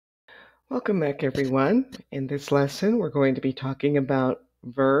Welcome back, everyone. In this lesson, we're going to be talking about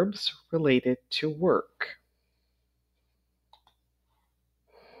verbs related to work.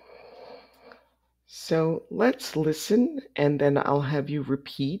 So let's listen, and then I'll have you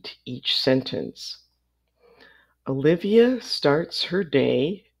repeat each sentence. Olivia starts her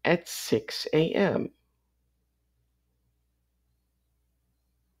day at 6 a.m.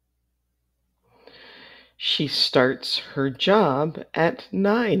 She starts her job at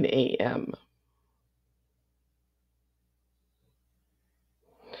 9 a.m.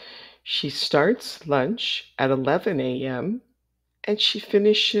 She starts lunch at 11 a.m. and she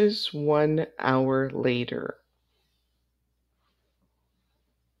finishes 1 hour later.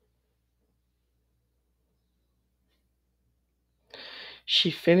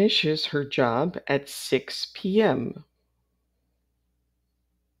 She finishes her job at 6 p.m.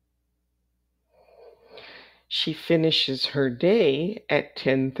 She finishes her day at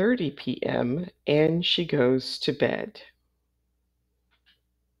 10:30 p.m. and she goes to bed.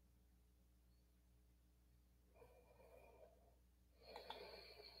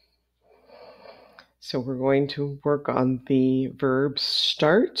 So we're going to work on the verbs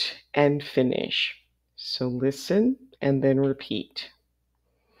start and finish. So listen and then repeat.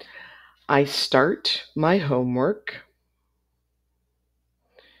 I start my homework.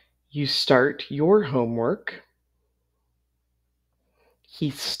 You start your homework. He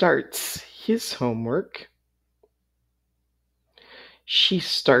starts his homework. She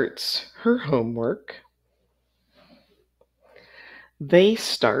starts her homework. They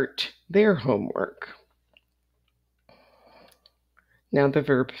start their homework. Now the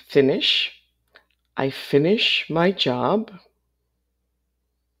verb finish. I finish my job.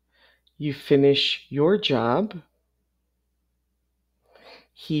 You finish your job.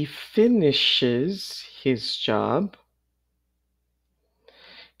 He finishes his job.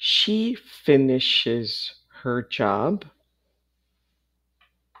 She finishes her job.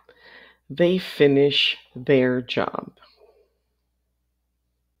 They finish their job.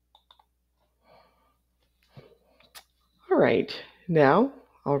 All right, now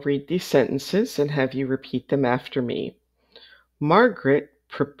I'll read these sentences and have you repeat them after me. Margaret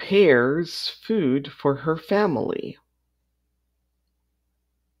prepares food for her family.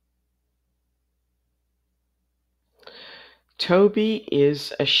 Toby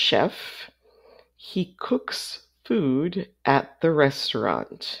is a chef. He cooks food at the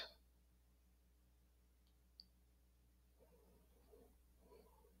restaurant.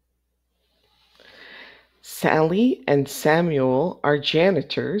 Sally and Samuel are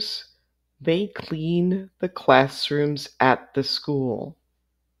janitors. They clean the classrooms at the school.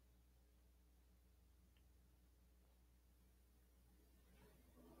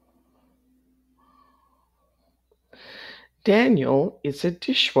 Daniel is a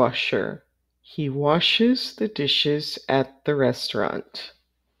dishwasher. He washes the dishes at the restaurant.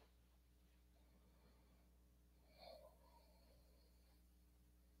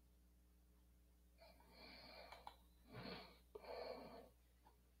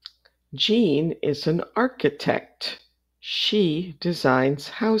 Jean is an architect. She designs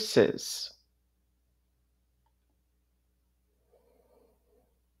houses.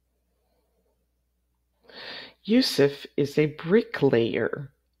 Yusuf is a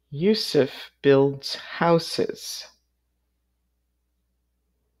bricklayer. Yusuf builds houses.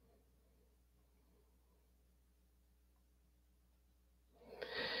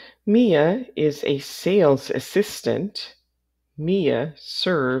 Mia is a sales assistant. Mia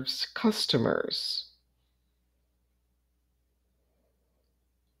serves customers.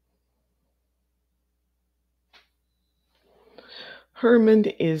 Herman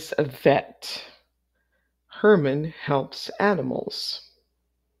is a vet. Herman helps animals.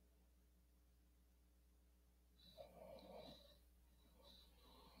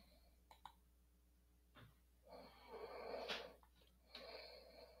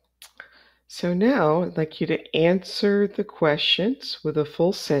 So now I'd like you to answer the questions with a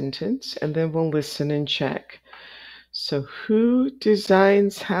full sentence, and then we'll listen and check. So who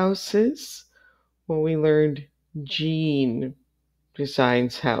designs houses? Well, we learned Jean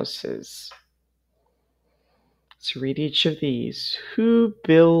designs houses. Let's read each of these. Who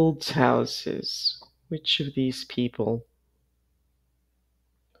builds houses? Which of these people?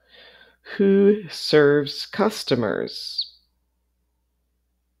 Who serves customers?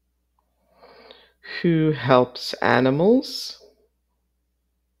 Who helps animals?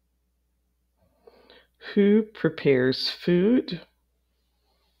 Who prepares food?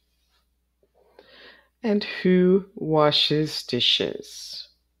 And who washes dishes?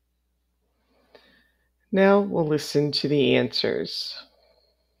 Now we'll listen to the answers.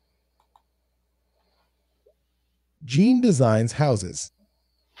 Jean designs houses.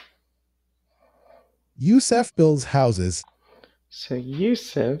 Yusef builds houses. So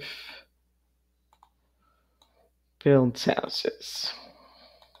Yusuf builds houses.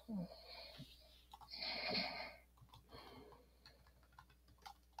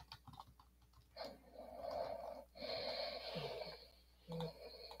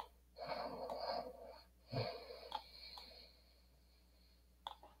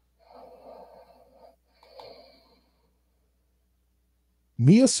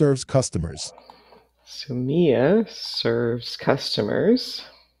 Mia serves customers. So Mia serves customers.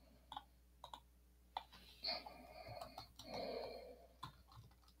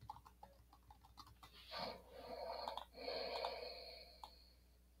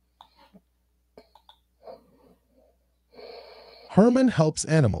 Herman helps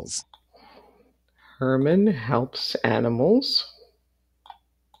animals. Herman helps animals.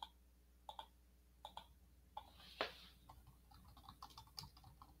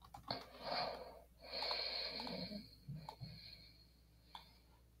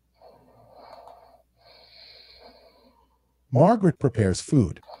 Margaret prepares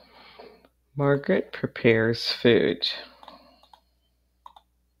food. Margaret prepares food.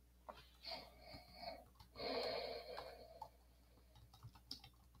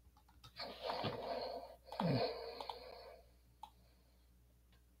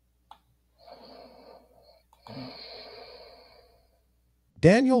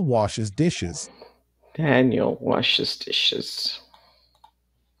 Daniel washes dishes. Daniel washes dishes.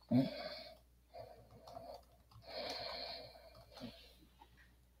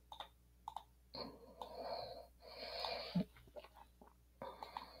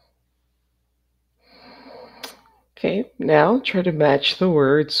 Okay, now try to match the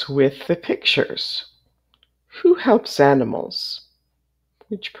words with the pictures. Who helps animals?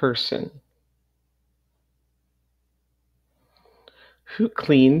 Which person? Who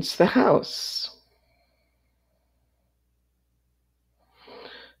cleans the house?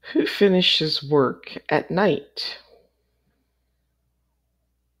 Who finishes work at night?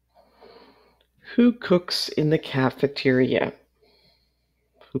 Who cooks in the cafeteria?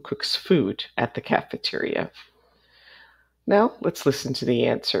 Who cooks food at the cafeteria? Now let's listen to the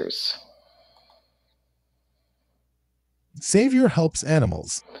answers. Xavier helps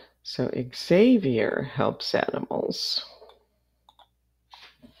animals. So Xavier helps animals.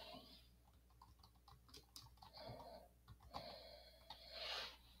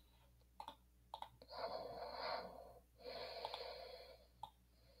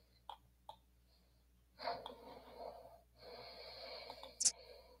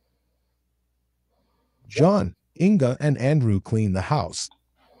 John, Inga, and Andrew clean the house.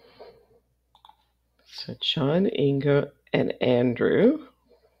 So John, Inga, and Andrew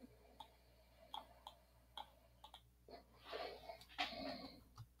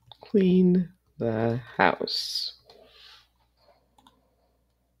clean the house.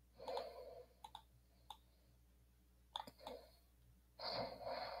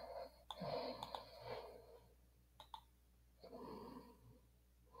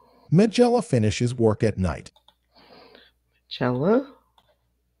 Magella finishes work at night. Jella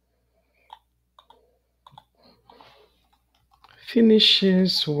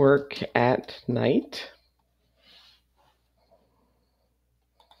finishes work at night.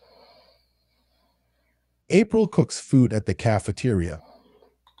 April cooks food at the cafeteria.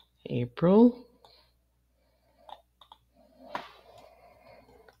 April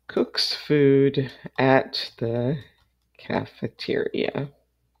cooks food at the cafeteria.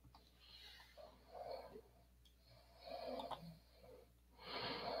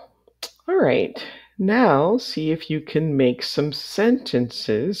 All right, now see if you can make some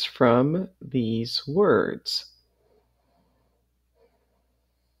sentences from these words.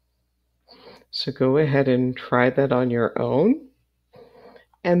 So go ahead and try that on your own,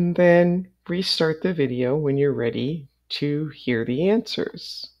 and then restart the video when you're ready to hear the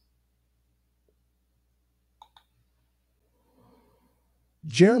answers.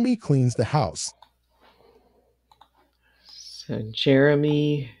 Jeremy cleans the house. So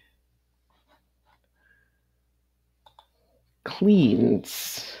Jeremy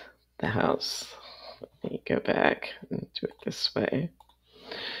cleans the house. Let me go back and do it this way.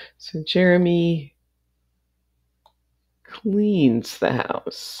 So Jeremy cleans the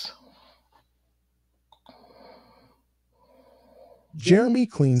house. Jeremy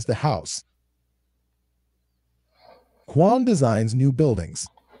cleans the house. Juan designs new buildings.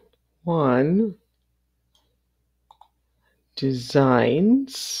 Juan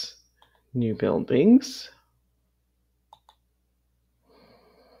designs new buildings.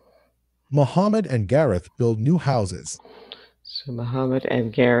 Muhammad and Gareth build new houses. So Muhammad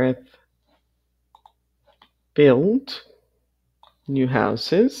and Gareth build new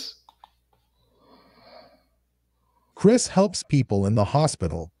houses. Chris helps people in the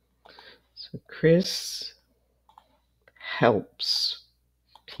hospital. So Chris helps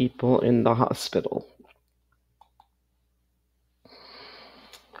people in the hospital.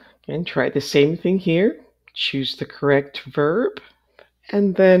 And try the same thing here. Choose the correct verb,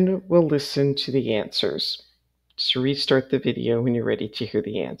 and then we'll listen to the answers. Just restart the video when you're ready to hear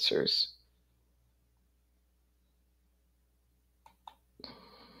the answers.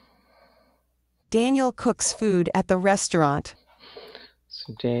 Daniel cooks food at the restaurant.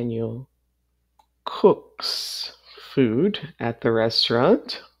 So Daniel cooks food at the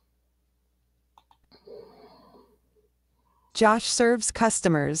restaurant. Josh serves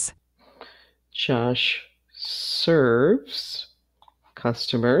customers. Josh serves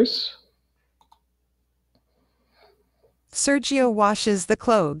customers. Sergio washes the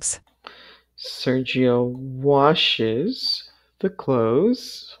clothes. Sergio washes the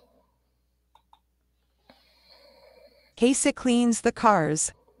clothes. Asa cleans the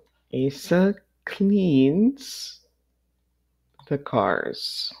cars. Asa cleans the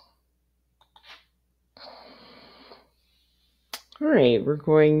cars. All right, we're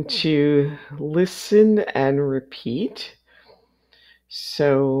going to listen and repeat.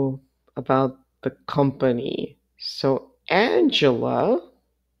 So, about the company. So, Angela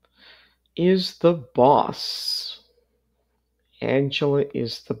is the boss. Angela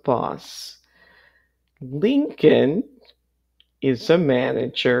is the boss. Lincoln is a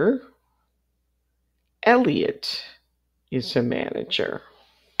manager. Elliot is a manager.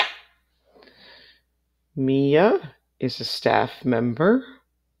 Mia is a staff member.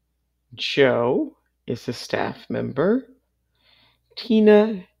 Joe is a staff member.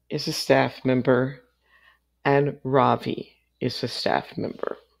 Tina is a staff member. And Ravi is a staff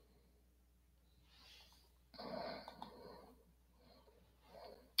member.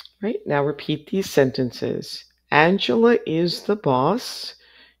 Right, now repeat these sentences. Angela is the boss.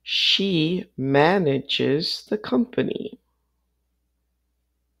 She manages the company.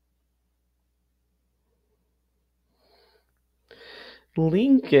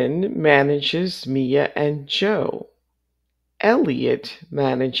 Lincoln manages Mia and Joe. Elliot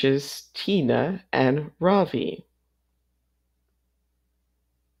manages Tina and Ravi.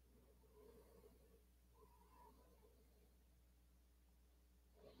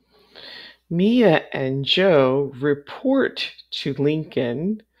 Mia and Joe report to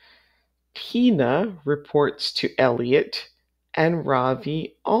Lincoln. Tina reports to Elliot, and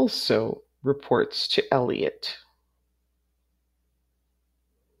Ravi also reports to Elliot.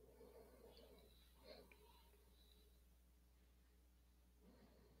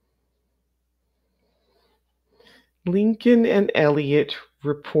 Lincoln and Elliot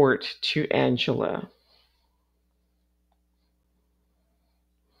report to Angela.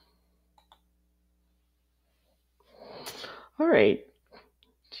 All right,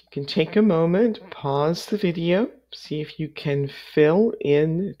 you can take a moment, pause the video, see if you can fill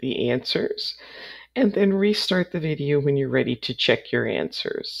in the answers, and then restart the video when you're ready to check your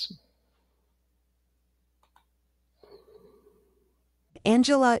answers.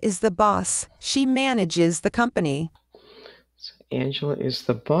 Angela is the boss. She manages the company. So Angela is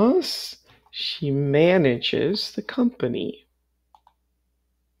the boss. She manages the company.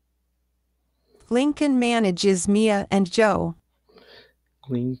 Lincoln manages Mia and Joe.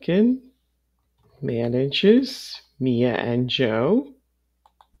 Lincoln manages Mia and Joe.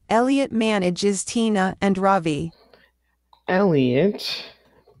 Elliot manages Tina and Ravi. Elliot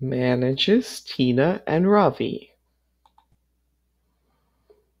manages Tina and Ravi.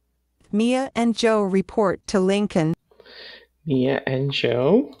 Mia and Joe report to Lincoln. Mia and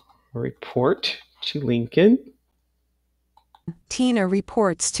Joe report to Lincoln. Tina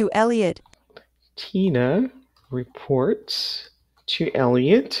reports to Elliot. Tina reports to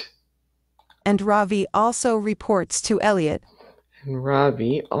Elliot. And Ravi also reports to Elliot. And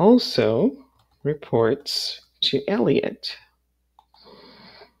Ravi also reports to Elliot.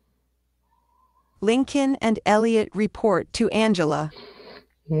 Lincoln and Elliot report to Angela.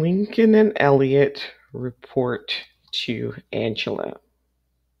 Lincoln and Elliot report to Angela.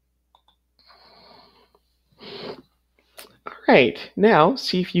 All right, now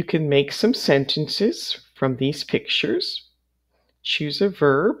see if you can make some sentences from these pictures. Choose a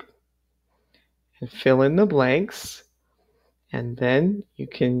verb and fill in the blanks, and then you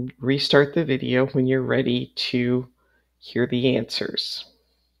can restart the video when you're ready to hear the answers.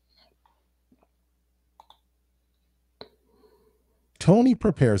 Tony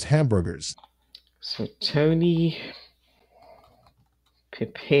prepares hamburgers. So Tony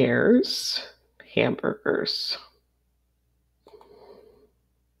prepares hamburgers.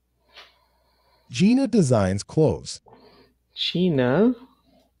 Gina designs clothes. Gina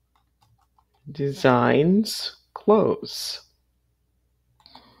designs clothes.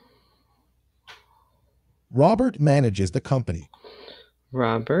 Robert manages the company.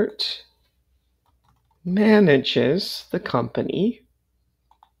 Robert manages the company.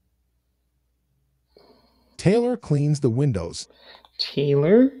 Taylor cleans the windows.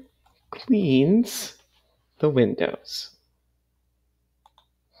 Taylor cleans the windows.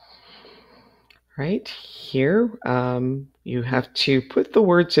 Right here, you have to put the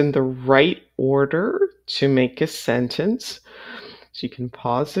words in the right order to make a sentence. So you can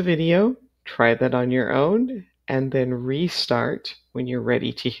pause the video, try that on your own, and then restart when you're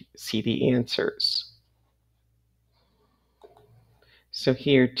ready to see the answers. So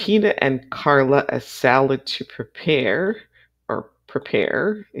here, Tina and Carla, a salad to prepare,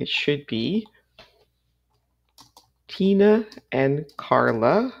 it should be Tina and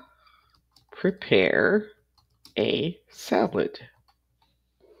Carla prepare a salad.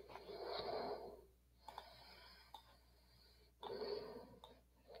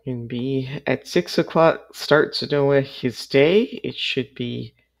 Can be at 6 o'clock starts Noah his day. It should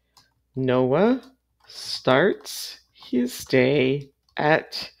be Noah starts his day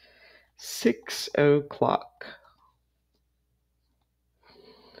at 6 o'clock.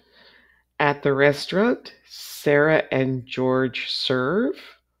 At the restaurant, Sarah and George serve.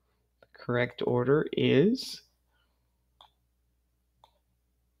 The correct order is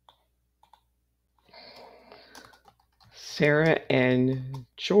Sarah and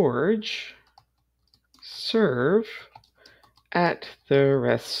George serve at the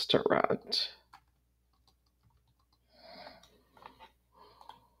restaurant.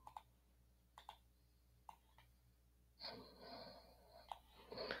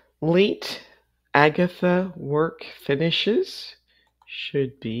 Late Agatha work finishes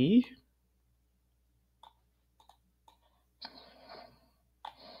should be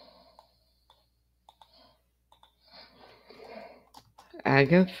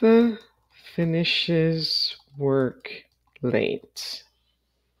Agatha finishes work late.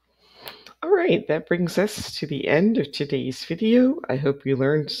 All right, that brings us to the end of today's video. I hope you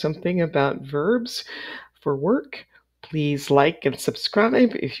learned something about verbs for work. Please like and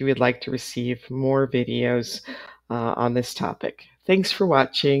subscribe if you would like to receive more videos on this topic. Thanks for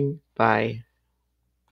watching. Bye.